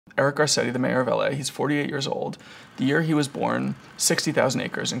Eric Garcetti, the mayor of LA, he's 48 years old. The year he was born, 60,000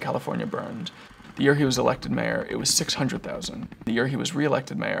 acres in California burned. The year he was elected mayor, it was 600,000. The year he was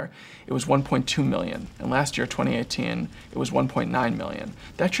re-elected mayor, it was 1.2 million. And last year, 2018, it was 1.9 million.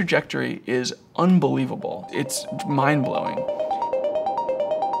 That trajectory is unbelievable. It's mind-blowing.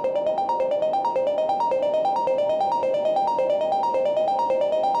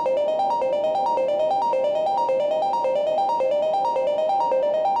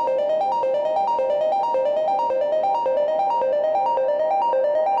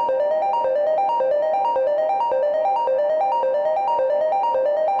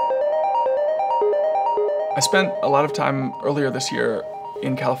 I spent a lot of time earlier this year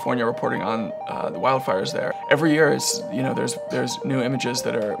in California reporting on the wildfires there. Every year, there's new images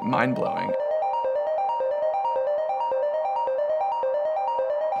that are mind-blowing.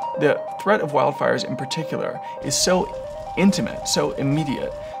 The threat of wildfires in particular is so intimate, so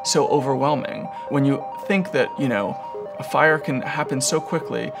immediate, so overwhelming. When you think that, a fire can happen so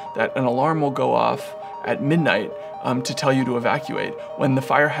quickly that an alarm will go off at midnight to tell you to evacuate when the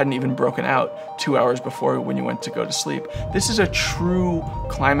fire hadn't even broken out 2 hours before when you went to go to sleep. This is a true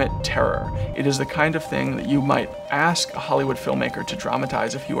climate terror. It is the kind of thing that you might ask a Hollywood filmmaker to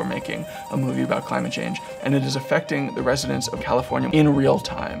dramatize if he were making a movie about climate change, and it is affecting the residents of California in real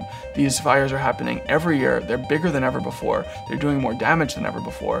time. These fires are happening every year. They're bigger than ever before. They're doing more damage than ever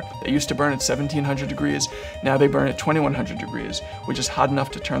before. They used to burn at 1700 degrees. Now they burn at 2100 degrees, which is hot enough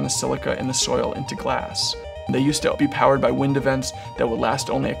to turn the silica in the soil into glass. They used to be powered by wind events that would last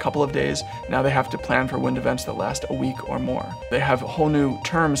only a couple of days. Now they have to plan for wind events that last a week or more. They have whole new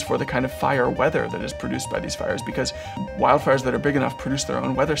terms for the kind of fire weather that is produced by these fires, because wildfires that are big enough produce their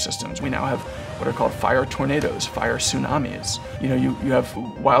own weather systems. We now have what are called fire tornadoes, fire tsunamis. You have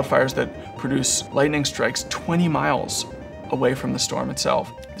wildfires that produce lightning strikes 20 miles away from the storm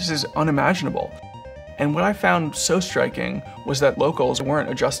itself. This is unimaginable. And what I found so striking was that locals weren't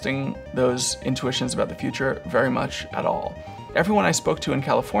adjusting those intuitions about the future very much at all. Everyone I spoke to in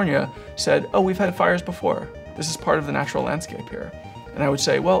California said, oh, we've had fires before. This is part of the natural landscape here. And I would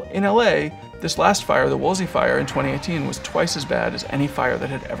say, well, in LA, this last fire, the Woolsey fire in 2018, was twice as bad as any fire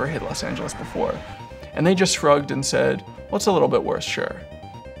that had ever hit Los Angeles before. And they just shrugged and said, well, it's a little bit worse, sure.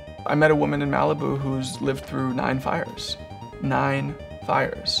 I met a woman in Malibu who's lived through 9 fires. 9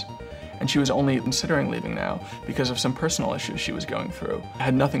 fires. And she was only considering leaving now because of some personal issues she was going through. It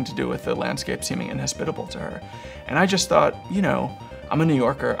had nothing to do with the landscape seeming inhospitable to her. And I just thought, I'm a New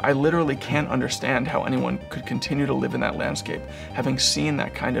Yorker. I literally can't understand how anyone could continue to live in that landscape, having seen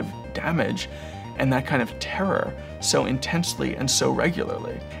that kind of damage and that kind of terror so intensely and so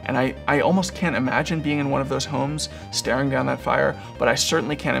regularly. And I almost can't imagine being in one of those homes, staring down that fire, but I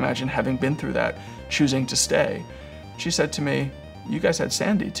certainly can't imagine having been through that, choosing to stay. She said to me, you guys had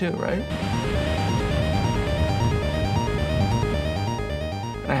Sandy too, right?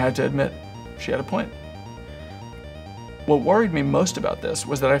 And I had to admit, she had a point. What worried me most about this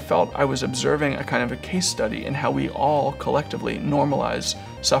was that I felt I was observing a kind of a case study in how we all collectively normalize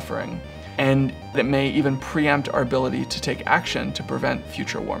suffering, and it may even preempt our ability to take action to prevent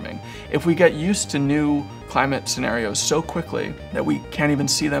future warming. If we get used to new climate scenarios so quickly that we can't even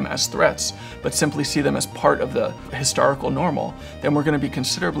see them as threats, but simply see them as part of the historical normal, then we're going to be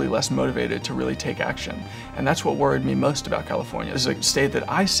considerably less motivated to really take action. And that's what worried me most about California. This is a state that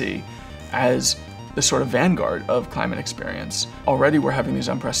I see as the sort of vanguard of climate experience. Already we're having these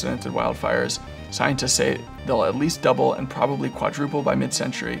unprecedented wildfires. Scientists say they'll at least double and probably quadruple by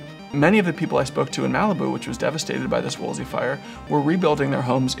mid-century. Many of the people I spoke to in Malibu, which was devastated by this Woolsey fire, were rebuilding their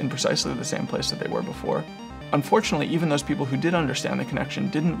homes in precisely the same place that they were before. Unfortunately, even those people who did understand the connection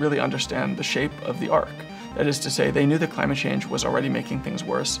didn't really understand the shape of the arc. That is to say, they knew that climate change was already making things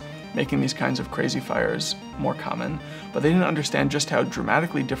worse, making these kinds of crazy fires more common, but they didn't understand just how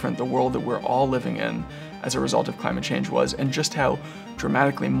dramatically different the world that we're all living in as a result of climate change was, and just how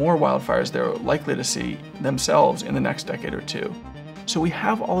dramatically more wildfires they're likely to see themselves in the next decade or two. So we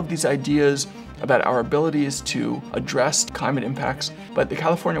have all of these ideas about our abilities to address climate impacts, but the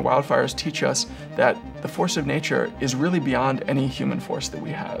California wildfires teach us that the force of nature is really beyond any human force that we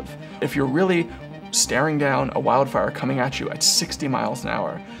have. If you're really staring down a wildfire coming at you at 60 miles an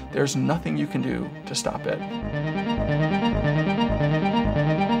hour, there's nothing you can do to stop it.